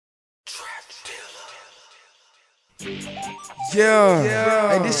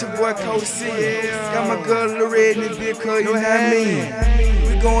Yeah. Hey, this your boy Cody. Got my girl Lil Red in this big car, you know what I mean?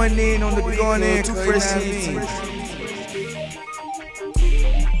 We going in on the big going in, too fresh shit.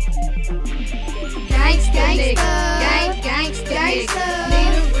 Gangsta nigga, gangsta,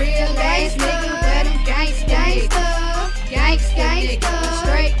 need a real ass nigga, where them gangsta nigga,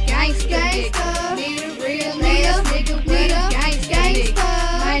 straight gangsta, need a real ass nigga, where them gangsta.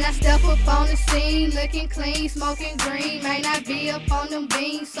 Might not step up on the scene, looking clean, smoking green, might not be up on them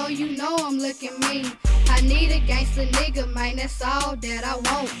beans, so you know I'm looking mean. I need a gangsta nigga, man, that's all that I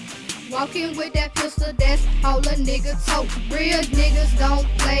want. Walking with that pistol, that's all a nigga tote. Real niggas don't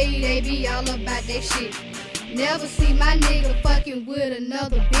play, they be all about that shit. Never see my nigga fucking with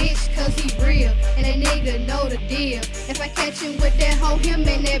another bitch, cause he real, and that nigga know the deal. If I catch him with that hoe, him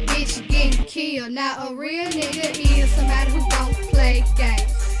and that bitch getting killed. Now a real nigga is somebody who don't play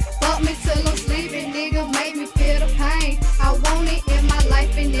games. Fuck me till I'm sleeping, nigga, make me feel the pain. I want it in my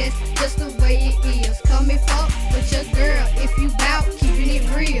life, and that's just the way it is. Come and fuck with your girl, if you bout keeping it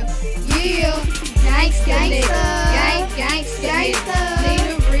real. Yeah, gangsta, need a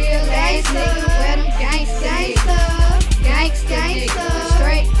real ass nigga, where them gangsta,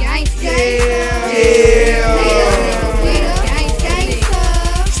 straight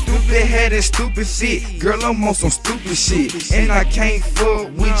Stupid head and stupid shit, girl, I'm on some stupid shit, and I can't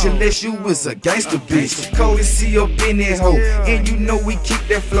fuck with you unless you was a gangster bitch. Cody see up in this hoe, and you know we kick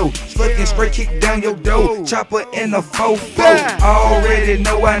that flow, fucking straight kick down your door, chopper in a 4-4. Already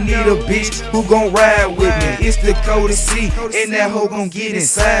know I need a bitch who gon' ride with me. It's the Cody C, and that hoe gon' get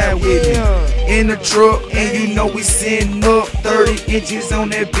inside with me. In the truck, and you know we sitting up 30 inches on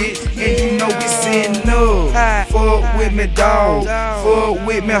that bitch, and you know we sitting up. Fuck with me, dawg. Fuck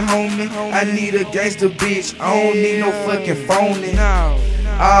with me, homie. I need a gangster bitch. I don't need no fucking phony.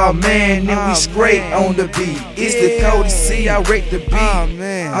 Oh man, then we straight on the beat. It's the Cody C, I rate the beat.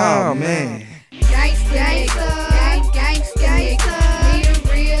 Oh man. Gangsta, need a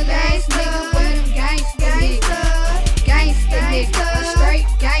real ass nigga, where them gangsta nigga, straight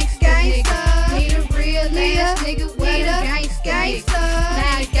gangsta, need a real ass nigga, where them gangsta.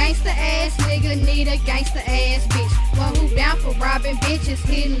 Now a gangsta ass nigga need a gangsta ass bitch, one who down for robbing bitches,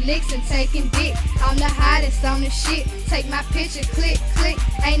 hitting licks and taking dick. I'm the hottest on the shit, take my picture, click,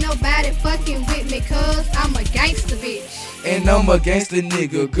 ain't nobody fucking with me, cause I'm a gangsta bitch. And I'm a gangster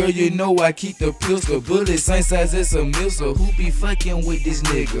nigga, girl, you know I keep the pistol. Bullet same size as a missile, who be fucking with this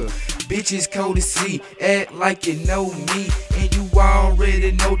nigga? Bitches Cody C, act like you know me, and you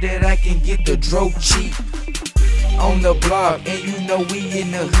already know that I can get the dope cheap. On the block, and you know we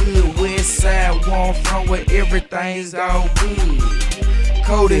in the hood, west side, where I'm from, where everything's all good.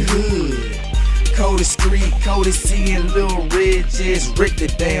 Cody hood, Cody street, Cody C and Lil Red just wreck the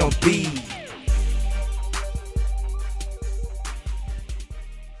damn beat.